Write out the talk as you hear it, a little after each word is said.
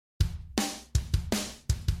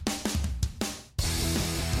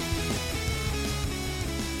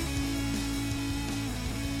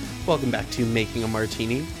Welcome back to Making a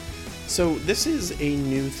Martini. So this is a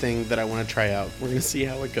new thing that I want to try out. We're going to see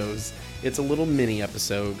how it goes. It's a little mini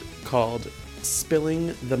episode called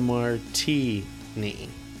Spilling the Martini.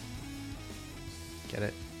 Get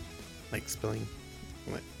it? Like spilling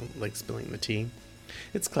the tea.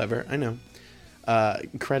 It's clever, I know.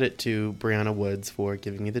 Credit to Brianna Woods for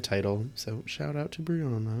giving me the title. So shout out to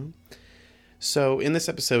Brianna. So in this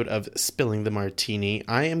episode of Spilling the Martini,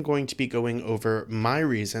 I am going to be going over my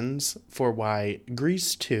reasons for why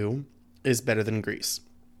Grease 2 is better than Grease.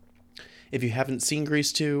 If you haven't seen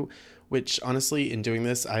Grease 2, which honestly in doing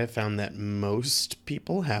this I have found that most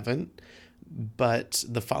people haven't, but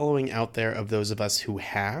the following out there of those of us who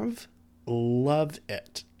have love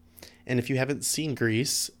it. And if you haven't seen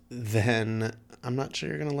Grease, then I'm not sure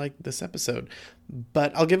you're going to like this episode.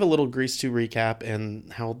 But I'll give a little Grease 2 recap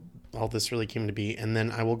and how all this really came to be, and then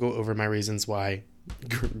I will go over my reasons why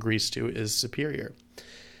Grease 2 is superior.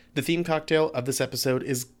 The theme cocktail of this episode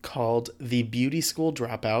is called The Beauty School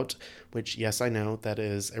Dropout, which, yes, I know that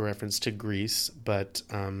is a reference to Grease, but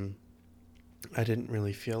I didn't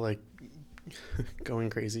really feel like going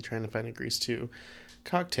crazy trying to find a Grease 2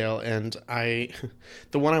 cocktail, and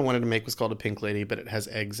the one I wanted to make was called a Pink Lady, but it has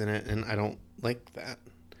eggs in it, and I don't like that,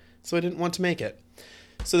 so I didn't want to make it.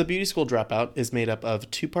 So the Beauty School Dropout is made up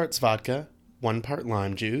of 2 parts vodka, 1 part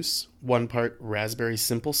lime juice, 1 part raspberry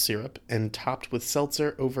simple syrup, and topped with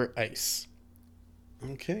seltzer over ice.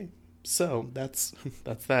 Okay, so that's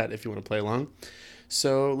that if you want to play along.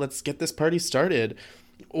 So let's get this party started,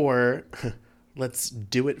 or let's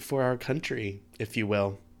do it for our country, if you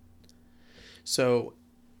will. So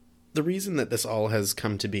the reason that this all has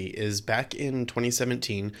come to be is back in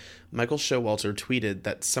 2017, Michael Showalter tweeted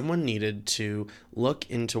that someone needed to look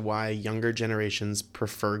into why younger generations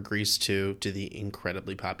prefer Grease 2 to the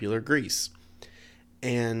incredibly popular Grease.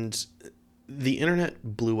 And the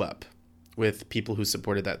internet blew up with people who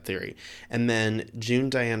supported that theory. And then June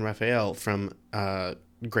Diane Raphael from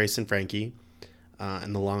Grace and Frankie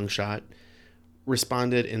and The Long Shot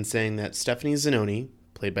responded in saying that Stephanie Zanoni,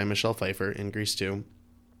 played by Michelle Pfeiffer in Grease 2,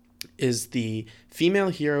 is the female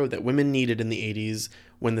hero that women needed in the 80s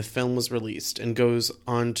when the film was released, and goes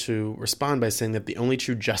on to respond by saying that the only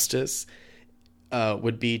true justice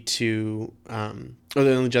would be to, or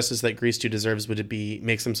the only justice that Grease 2 deserves would be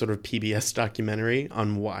make some sort of PBS documentary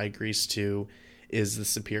on why Grease 2 is the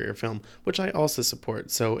superior film, which I also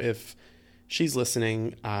support. So if she's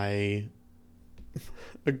listening, I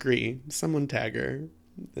agree. Someone tag her.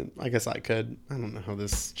 I guess I could. I don't know how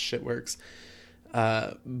this shit works.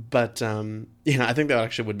 But I think that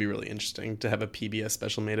actually would be really interesting to have a PBS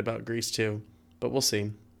special made about Grease 2, but we'll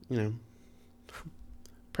see,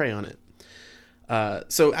 pray on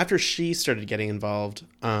it. So after she started getting involved,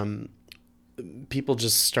 people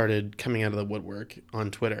just started coming out of the woodwork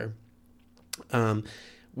on Twitter,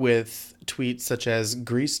 with tweets such as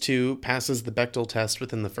Grease 2 passes the Bechdel test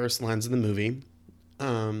within the first lines of the movie.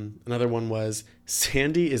 Another one was,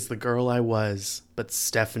 Sandy is the girl I was, but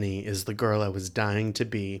Stephanie is the girl I was dying to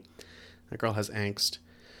be. That girl has angst.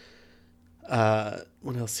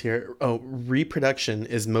 What else here? Oh, reproduction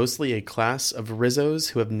is mostly a class of Rizzos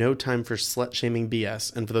who have no time for slut-shaming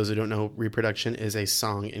BS. And for those who don't know, reproduction is a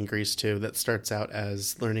song in Grease 2 that starts out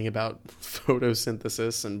as learning about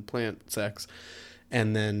photosynthesis and plant sex,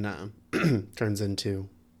 and then turns into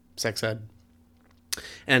sex ed.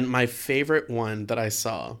 And my favorite one that I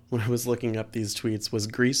saw when I was looking up these tweets was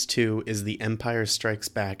Grease 2 is the Empire Strikes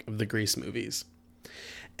Back of the Grease movies.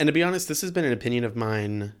 And to be honest, this has been an opinion of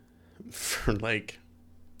mine for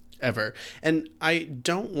ever. And I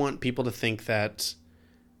don't want people to think that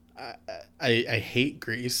I hate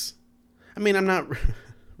Grease. I mean, I'm not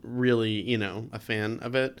really, a fan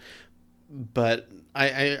of it, but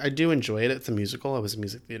I do enjoy it. It's a musical. I was a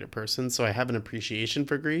music theater person, so I have an appreciation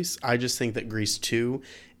for Grease. I just think that Grease 2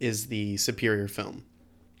 is the superior film.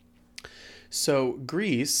 So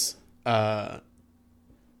Grease, here's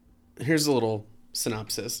a little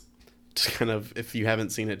synopsis to kind of, if you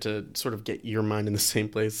haven't seen it, to sort of get your mind in the same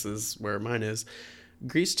place as where mine is.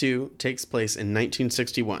 Grease 2 takes place in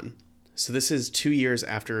 1961. So this is 2 years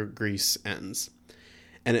after Grease ends.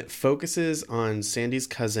 And it focuses on Sandy's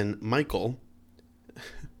cousin, Michael,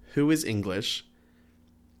 who is English,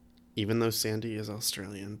 even though Sandy is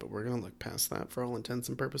Australian, but we're going to look past that for all intents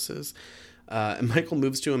and purposes. And Michael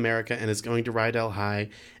moves to America and is going to Rydell High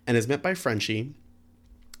and is met by Frenchie,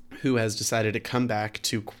 who has decided to come back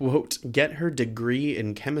to, quote, get her degree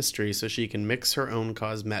in chemistry so she can mix her own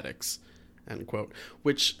cosmetics, end quote,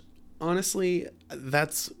 which honestly,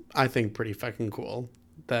 that's, I think, pretty fucking cool.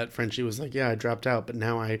 that Frenchie was like, yeah, I dropped out, but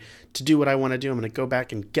now to do what I want to do, I'm going to go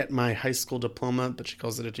back and get my high school diploma, but she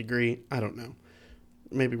calls it a degree. I don't know.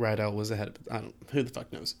 Maybe Rydell was ahead of it. Who the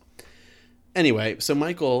fuck knows? Anyway, so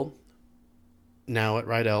Michael, now at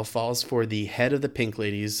Rydell, falls for the head of the Pink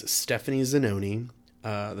Ladies, Stephanie Zanoni,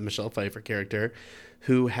 the Michelle Pfeiffer character,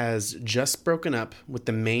 who has just broken up with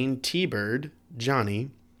the main T-Bird, Johnny.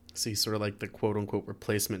 So he's sort of like the quote-unquote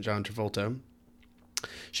replacement John Travolta.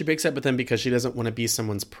 She breaks up with him because she doesn't want to be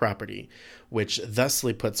someone's property, which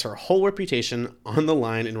thusly puts her whole reputation on the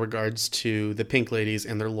line in regards to the Pink Ladies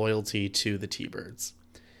and their loyalty to the T-Birds.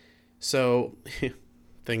 So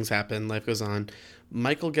things happen, life goes on.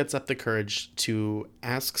 Michael gets up the courage to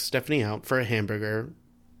ask Stephanie out for a hamburger,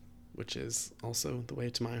 which is also the way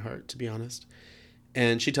to my heart, to be honest.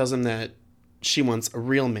 And she tells him that she wants a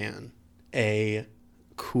real man, a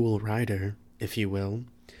cool rider, if you will.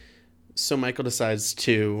 So Michael decides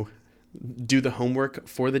to do the homework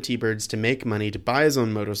for the T-Birds to make money to buy his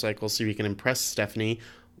own motorcycle so he can impress Stephanie,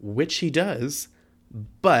 which he does,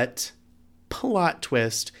 but plot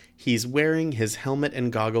twist, he's wearing his helmet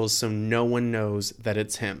and goggles so no one knows that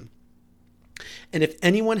it's him. And if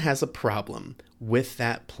anyone has a problem with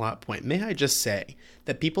that plot point, may I just say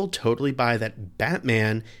that people totally buy that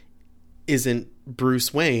Batman isn't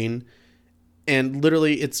Bruce Wayne, and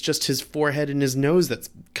literally it's just his forehead and his nose that's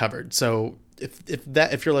covered. So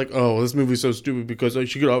if you're like, oh, this movie's so stupid because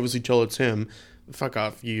you could obviously tell it's him, fuck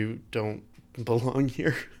off, you don't belong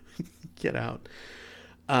here. Get out.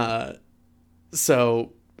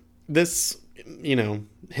 So this,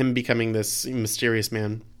 him becoming this mysterious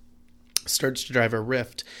man starts to drive a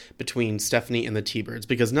rift between Stephanie and the T-Birds,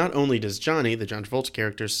 because not only does Johnny, the John Travolta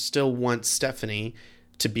character, still want Stephanie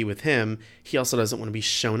to be with him, he also doesn't want to be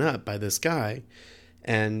shown up by this guy.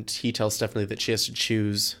 And he tells Stephanie that she has to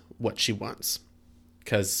choose what she wants,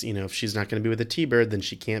 because, if she's not going to be with a T-Bird, then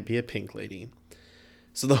she can't be a Pink Lady.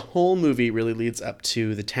 So the whole movie really leads up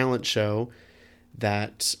to the talent show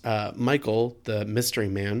that Michael, the mystery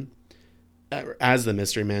man, as the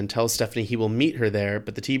mystery man, tells Stephanie he will meet her there,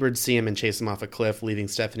 but the T-Birds see him and chase him off a cliff, leaving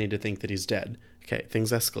Stephanie to think that he's dead. Okay,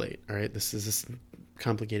 things escalate, all right? This is this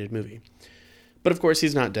complicated movie. But of course,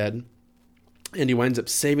 he's not dead, and he winds up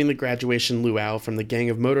saving the graduation luau from the gang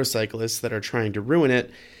of motorcyclists that are trying to ruin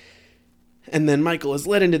it. And then Michael is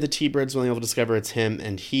led into the T-Birds when they'll discover it's him,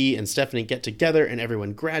 and he and Stephanie get together, and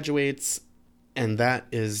everyone graduates, and that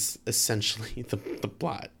is essentially the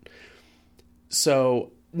plot.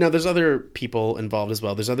 So now there's other people involved as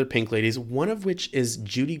well. There's other Pink Ladies, one of which is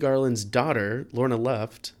Judy Garland's daughter, Lorna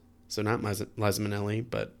Luft. So not Liza Minnelli,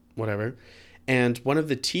 but whatever. And one of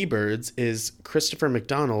the T-Birds is Christopher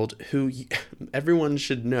McDonald, who everyone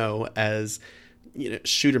should know as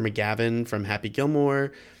Shooter McGavin from Happy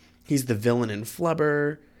Gilmore. He's the villain in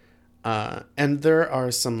Flubber. And there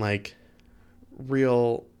are some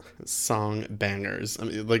real song bangers. I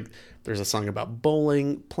mean, there's a song about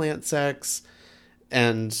bowling, plant sex,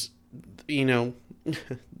 and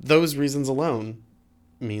those reasons alone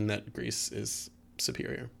mean that Grease is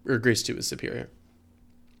superior, or Grease 2 is superior.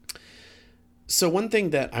 So one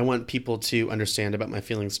thing that I want people to understand about my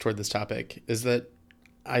feelings toward this topic is that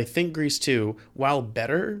I think Grease 2, while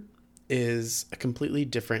better, is a completely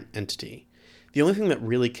different entity. The only thing that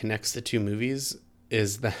really connects the two movies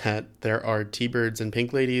is that there are T-Birds and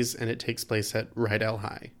Pink Ladies, and it takes place at Rydell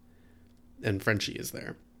High, and Frenchie is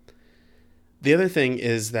there. The other thing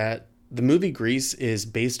is that the movie Grease is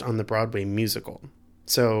based on the Broadway musical.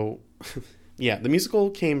 So, yeah, the musical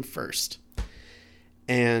came first,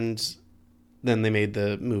 and then they made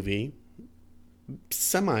the movie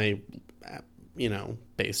based on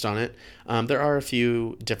it. There are a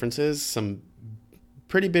few differences, some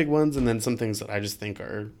pretty big ones, and then some things that I just think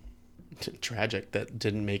are tragic that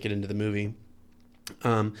didn't make it into the movie.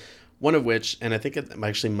 One of which, and I think it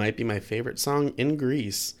actually might be my favorite song in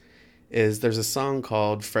Grease, is there's a song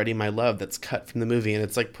called Freddie My Love that's cut from the movie, and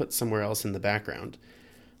it's put somewhere else in the background,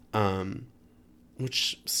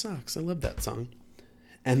 which sucks. I love that song.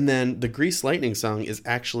 And then the Grease Lightning song is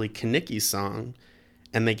actually Kanicki's song,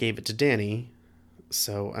 and they gave it to Danny.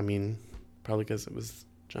 So, I mean, probably because it was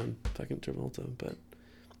John fucking Travolta, but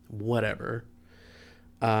whatever.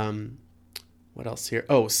 What else here?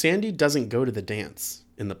 Oh, Sandy doesn't go to the dance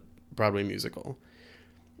in the Broadway musical.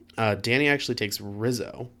 Danny actually takes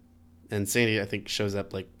Rizzo, and Sandy, I think, shows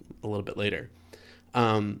up a little bit later.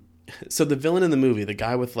 So the villain in the movie, the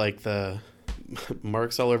guy with the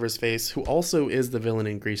marks all over his face, who also is the villain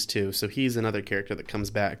in Grease 2, so he's another character that comes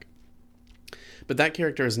back. But that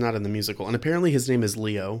character is not in the musical, and apparently his name is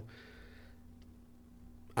Leo.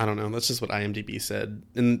 I don't know. That's just what IMDb said.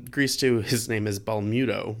 In Grease 2, his name is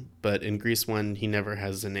Balmuto, but in Grease 1, he never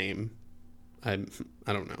has a name. I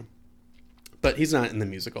don't know. But he's not in the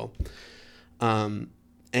musical.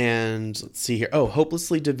 And let's see here. Oh,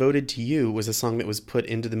 Hopelessly Devoted to You was a song that was put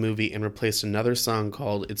into the movie and replaced another song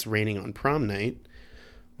called It's Raining on Prom Night,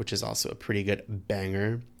 which is also a pretty good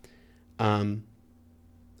banger.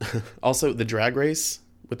 Also, the drag race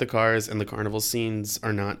with the cars and the carnival scenes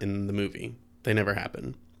are not in the movie. They never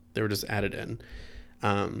happen. They were just added in.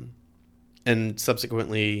 And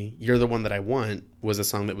subsequently, You're the One That I Want was a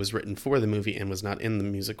song that was written for the movie and was not in the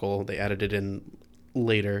musical. They added it in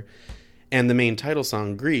later. And the main title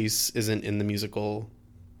song, Grease, isn't in the musical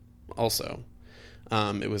also.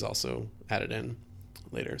 It was also added in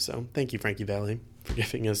later. So thank you, Frankie Valli, for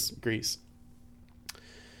giving us Grease.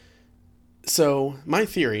 So my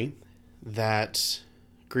theory that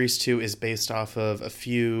Grease 2 is based off of a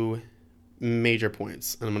few major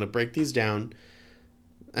points. And I'm going to break these down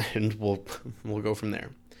and we'll go from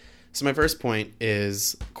there. So my first point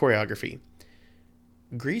is choreography.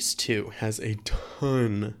 Grease 2 has a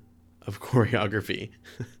ton of choreography.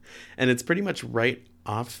 And it's pretty much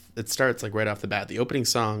it starts like right off the bat. The opening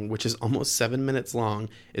song, which is almost 7 minutes long,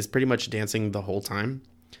 is pretty much dancing the whole time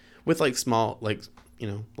with like small, like, you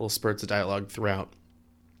know, little spurts of dialogue throughout.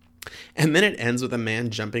 And then it ends with a man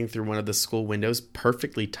jumping through one of the school windows,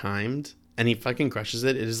 perfectly timed, and he fucking crushes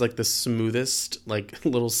it. It is like the smoothest, like,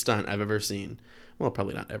 little stunt I've ever seen. Well,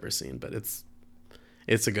 probably not ever seen, but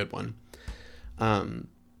it's a good one. And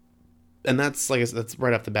that's, like I said, that's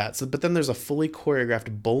right off the bat. So, but then there's a fully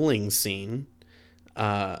choreographed bowling scene,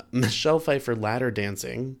 Michelle Pfeiffer ladder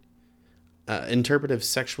dancing, interpretive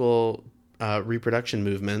sexual reproduction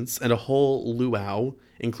movements, and a whole luau,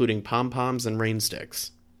 including pom-poms and rain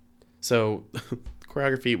sticks. So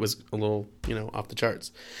choreography was a little, you know, off the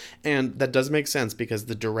charts. And that does make sense because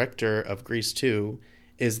the director of Grease 2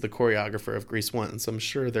 is the choreographer of Grease 1. So I'm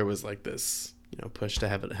sure there was like this, you know, push to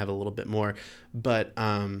have a little bit more. But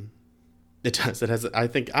it does. It has. I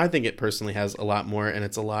think it personally has a lot more, and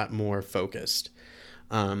it's a lot more focused.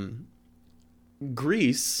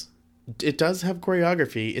 Grease, it does have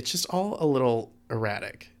choreography. It's just all a little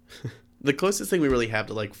erratic. The closest thing we really have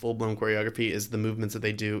to like full-blown choreography is the movements that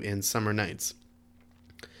they do in Summer Nights.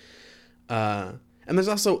 And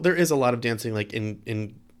there is a lot of dancing like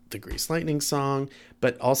in the Grease Lightning song,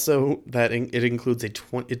 but also that it includes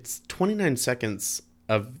it's 29 seconds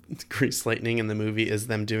of Grease Lightning in the movie is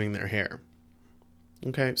them doing their hair.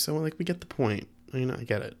 Okay, so like we get the point. I mean, I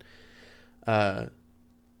get it.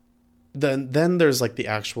 Then there's like the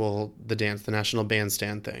dance, the National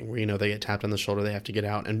Bandstand thing where, you know, they get tapped on the shoulder, they have to get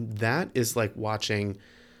out. And that is like watching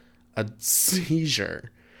a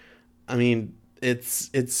seizure. I mean, it's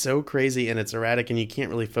so crazy and it's erratic and you can't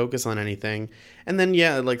really focus on anything. And then,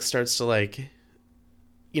 yeah, it like starts to like,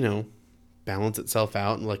 you know, balance itself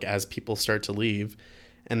out and like as people start to leave.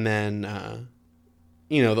 And then,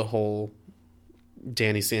 you know, the whole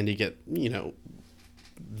Danny, Sandy get, you know,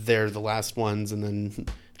 they're the last ones and then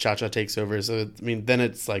Cha-Cha takes over. So, I mean, then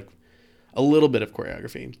it's like a little bit of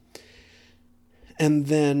choreography. And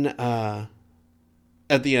then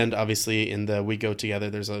at the end, obviously, in the We Go Together,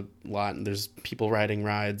 there's a lot, and there's people riding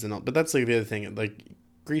rides and all. But that's like the other thing. Like,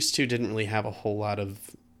 Grease 2 didn't really have a whole lot of...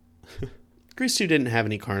 Grease 2 didn't have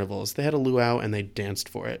any carnivals. They had a luau and they danced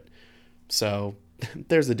for it. So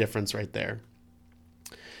there's a difference right there.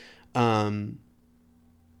 So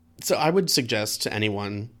I would suggest to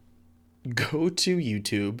anyone, go to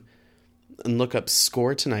YouTube and look up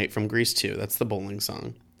Score Tonight from Grease 2. That's the bowling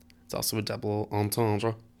song. It's also a double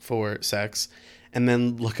entendre for sex. And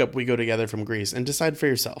then look up We Go Together from Grease and decide for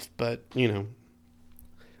yourself. But, you know,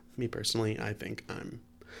 me personally, I think I'm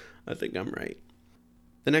right.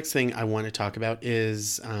 The next thing I want to talk about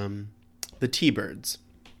is the T-Birds.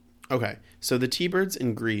 Okay, so the T-Birds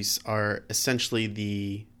in Grease are essentially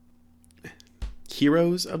the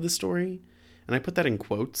heroes of the story. And I put that in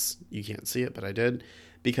quotes. You can't see it, but I did.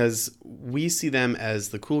 Because we see them as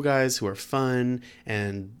the cool guys who are fun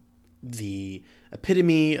and the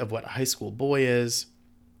epitome of what a high school boy is.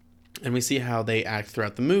 And we see how they act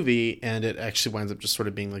throughout the movie, and it actually winds up just sort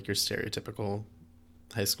of being like your stereotypical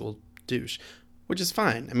high school douche, which is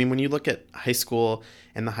fine. I mean, when you look at high school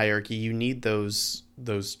and the hierarchy, you need those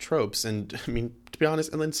tropes. And I mean, to be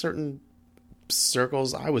honest, in certain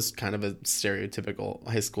circles, I was kind of a stereotypical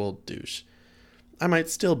high school douche. I might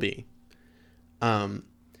still be.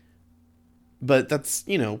 But that's,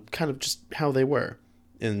 you know, kind of just how they were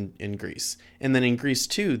in Grease. And then in Grease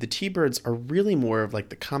 2, the T-Birds are really more of like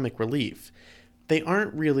the comic relief. They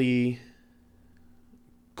aren't really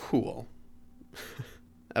cool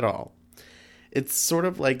at all. It's sort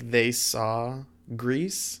of like they saw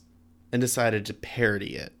Grease and decided to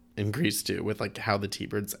parody it in Grease 2 with like how the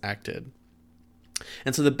T-Birds acted.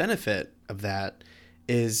 And so the benefit of that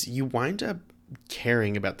is you wind up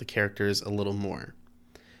caring about the characters a little more.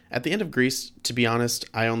 At the end of Grease, to be honest,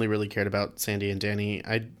 I only really cared about Sandy and Danny.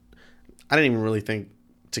 I didn't even really think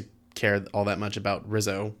to care all that much about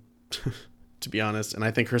Rizzo, to be honest. And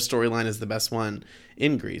I think her storyline is the best one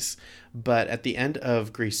in Grease. But at the end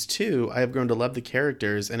of Grease 2, I have grown to love the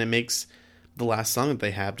characters, and it makes the last song that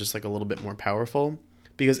they have just like a little bit more powerful,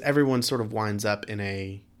 because everyone sort of winds up in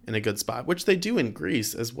a good spot, which they do in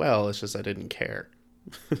Grease as well. It's just I didn't care,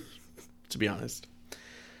 to be honest.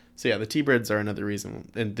 So yeah, the T-Birds are another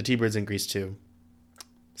reason, and the T-Birds in Grease 2,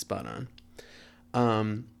 spot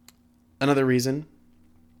on. Another reason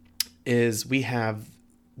is we have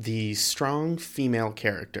the strong female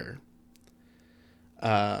character,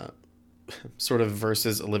 sort of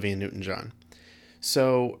versus Olivia Newton-John.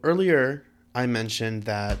 So earlier I mentioned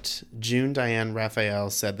that June Diane Raphael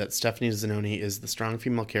said that Stephanie Zanoni is the strong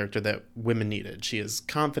female character that women needed. She is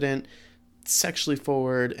confident, sexually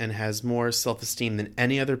forward, and has more self-esteem than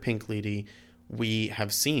any other pink lady we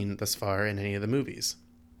have seen thus far in any of the movies.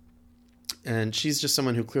 And she's just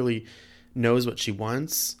someone who clearly knows what she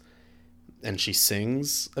wants, and she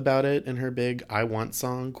sings about it in her big I Want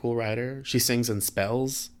song, Cool Rider. She sings in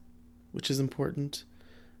spells, which is important.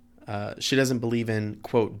 She doesn't believe in,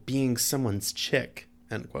 quote, being someone's chick,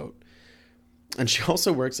 end quote. And she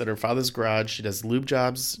also works at her father's garage. She does lube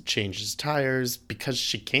jobs, changes tires because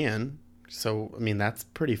she can. So, I mean, that's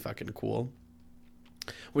pretty fucking cool.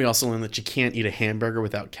 We also learn that she can't eat a hamburger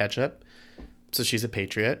without ketchup. So she's a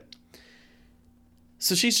patriot.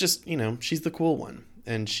 So she's just, she's the cool one.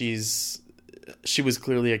 And she was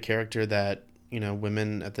clearly a character that,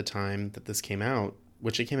 women at the time that this came out,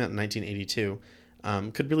 which it came out in 1982,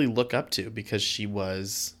 could really look up to, because she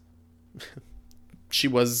was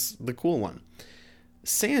the cool one.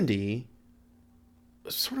 Sandy,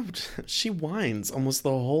 she whines almost the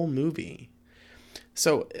whole movie.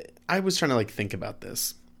 So I was trying to think about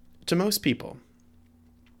this. To most people,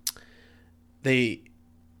 they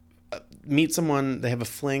meet someone, they have a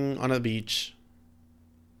fling on a beach,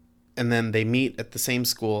 and then they meet at the same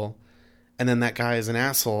school, and then that guy is an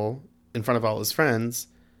asshole in front of all his friends.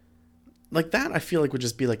 That I feel like would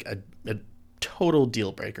just be a total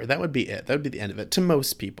deal breaker. That would be it. That would be the end of it to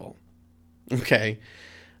most people. Okay.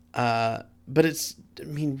 But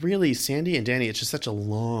really, Sandy and Danny, it's just such a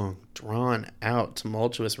long, drawn out,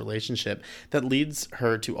 tumultuous relationship that leads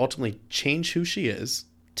her to ultimately change who she is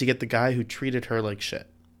to get the guy who treated her like shit.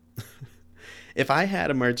 If I had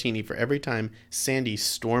a martini for every time Sandy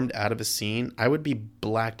stormed out of a scene, I would be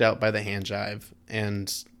blacked out by the hand jive.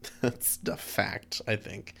 And that's a fact, I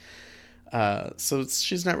think. So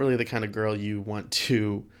she's not really the kind of girl you want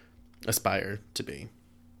to aspire to be.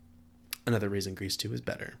 Another reason Grease 2 is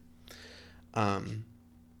better. And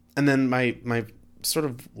then my sort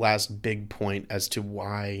of last big point as to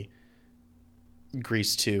why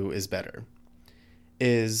Grease 2 is better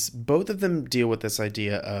is both of them deal with this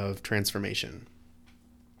idea of transformation.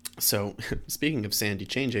 So speaking of Sandy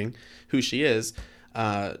changing who she is,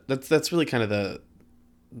 that's really kind of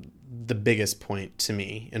the biggest point to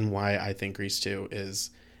me and why I think Grease 2 is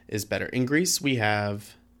better. In Grease, we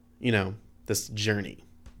have, this journey,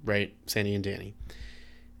 right? Sandy and Danny.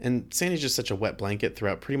 And Sandy's just such a wet blanket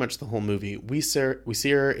throughout pretty much the whole movie. We see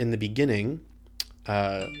her in the beginning,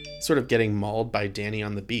 sort of getting mauled by Danny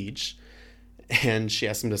on the beach. And she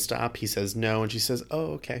asks him to stop. He says no. And she says,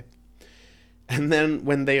 oh, okay. And then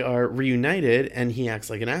when they are reunited and he acts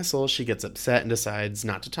like an asshole, she gets upset and decides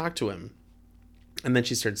not to talk to him. And then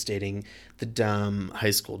she starts dating the dumb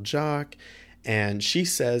high school jock. And she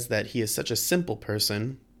says that he is such a simple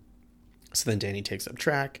person. So then Danny takes up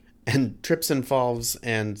track and trips and falls,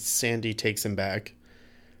 and Sandy takes him back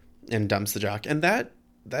and dumps the jock. And that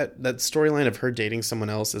storyline of her dating someone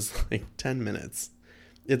else is 10 minutes.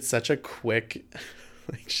 It's such a quick,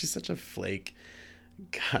 she's such a flake.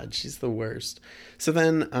 God, she's the worst. So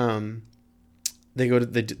then they go to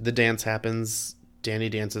the dance happens. Danny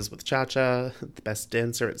dances with Cha-Cha, the best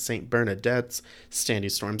dancer at St. Bernadette's. Sandy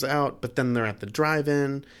storms out, but then they're at the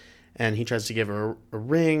drive-in, and he tries to give her a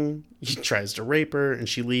ring. He tries to rape her, and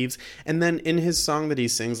she leaves. And then in his song that he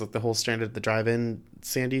sings, the whole Stranded at the Drive-In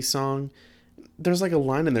Sandy song, there's a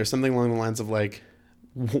line in there, something along the lines of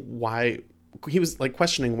why he was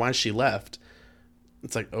questioning why she left.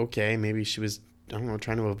 It's okay, maybe she was, I don't know,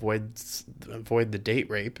 trying to avoid the date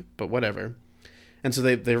rape, but whatever. And so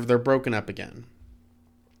they're broken up again.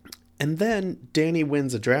 And then Danny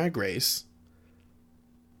wins a drag race,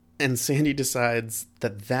 And Sandy decides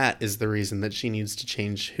that that is the reason that she needs to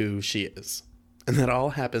change who she is. And that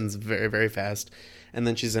all happens very, very fast. And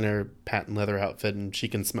then she's in her patent leather outfit and she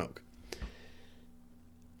can smoke.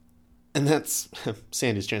 And that's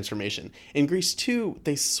Sandy's transformation. In Grease 2,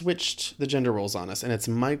 they switched the gender roles on us. And it's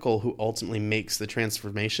Michael who ultimately makes the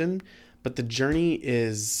transformation. But the journey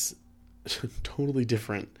is totally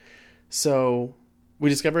different. So we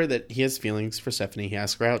discover that he has feelings for Stephanie. He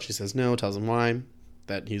asks her out. She says no, tells him why.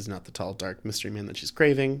 That he's not the tall, dark mystery man that she's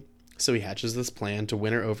craving. So he hatches this plan to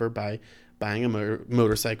win her over by buying a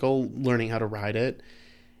motorcycle, learning how to ride it.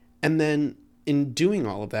 And then in doing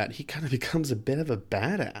all of that, he kind of becomes a bit of a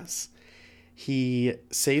badass. He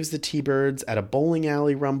saves the T-Birds at a bowling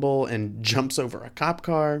alley rumble and jumps over a cop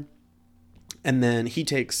car. And then he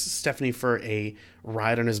takes Stephanie for a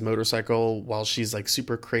ride on his motorcycle while she's like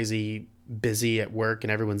super crazy busy at work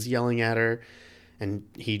and everyone's yelling at her. And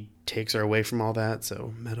he takes her away from all that.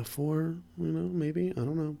 So metaphor, maybe, I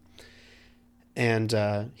don't know. And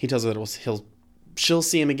he tells her that she'll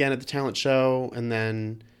see him again at the talent show. And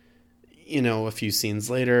then, a few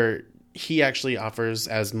scenes later, he actually offers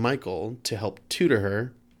as Michael to help tutor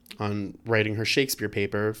her on writing her Shakespeare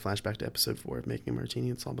paper. Flashback to episode 4 of Making a Martini.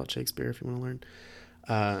 It's all about Shakespeare if you want to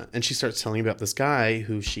learn. And she starts telling about this guy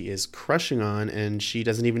who she is crushing on, and she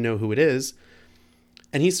doesn't even know who it is.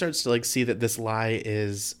 And he starts to see that this lie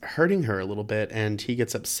is hurting her a little bit, and he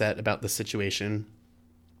gets upset about the situation.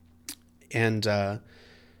 And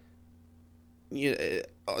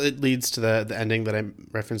it leads to the ending that I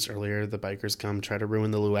referenced earlier. The bikers come, try to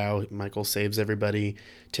ruin the luau. Michael saves everybody,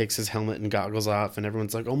 takes his helmet and goggles off, and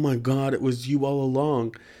everyone's like, oh my God, it was you all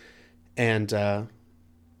along. And,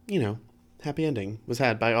 happy ending was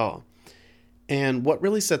had by all. And what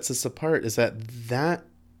really sets us apart is that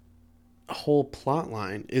whole plot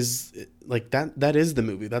line is that is the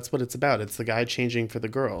movie. That's what it's about. It's the guy changing for the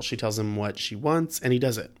girl. She tells him what she wants and he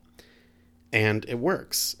does it, and it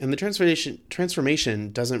works. And the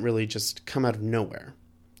transformation doesn't really just come out of nowhere.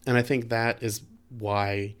 And I think that is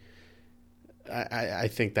why I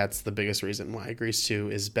think that's the biggest reason why Grease 2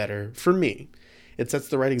 is better for me. It sets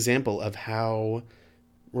the right example of how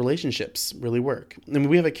relationships really work. I mean,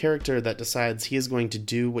 we have a character that decides he is going to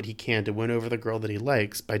do what he can to win over the girl that he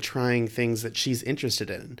likes by trying things that she's interested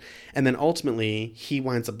in. And then ultimately, he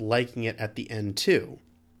winds up liking it at the end too.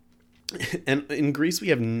 And in Grease, we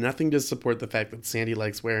have nothing to support the fact that Sandy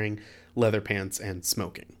likes wearing leather pants and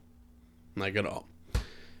smoking. Like at all.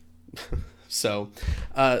 So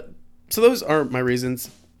those are my reasons.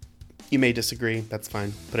 You may disagree. That's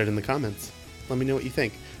fine. Put it in the comments. Let me know what you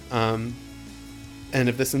think. And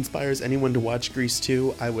if this inspires anyone to watch Grease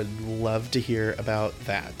 2, I would love to hear about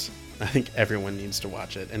that. I think everyone needs to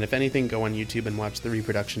watch it. And if anything, go on YouTube and watch the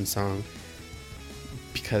reproduction song,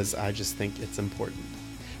 because I just think it's important.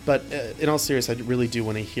 But in all seriousness, I really do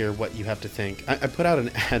want to hear what you have to think. I put out an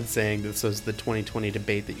ad saying this was the 2020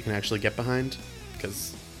 debate that you can actually get behind,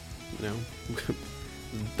 because,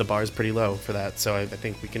 the bar is pretty low for that. So I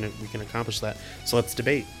think we can accomplish that. So let's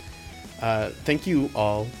debate. Thank you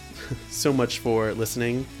all so much for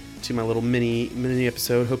listening to my little mini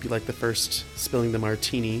episode. Hope you like the first Spilling the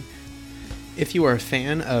Martini. If you are a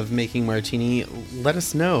fan of Making Martini, let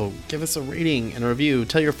us know. Give us a rating and a review.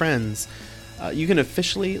 Tell your friends. You can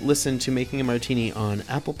officially listen to Making a Martini on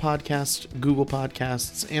Apple Podcasts, Google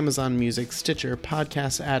Podcasts, Amazon Music, Stitcher,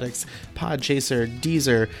 Podcast Addicts, Podchaser,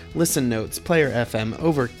 Deezer, Listen Notes, Player FM,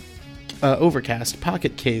 Overcast,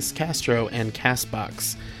 Pocket Case, Castro, and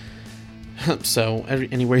Castbox. So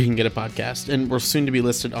anywhere you can get a podcast. And we're soon to be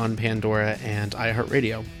listed on Pandora and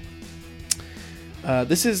iHeartRadio.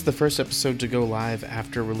 This is the first episode to go live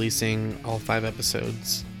after releasing all 5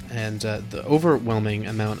 episodes. And the overwhelming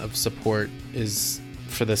amount of support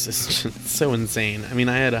for this is just so insane. I mean,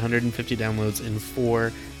 I had 150 downloads in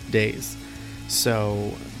 4 days.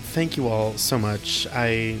 So thank you all so much.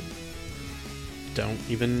 I don't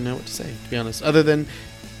even know what to say, to be honest, other than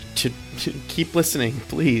to keep listening,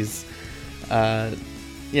 please.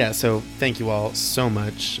 So thank you all so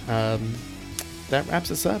much. That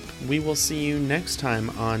wraps us up. We will see you next time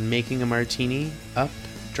on Making a Martini, up,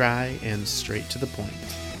 dry, and straight to the point.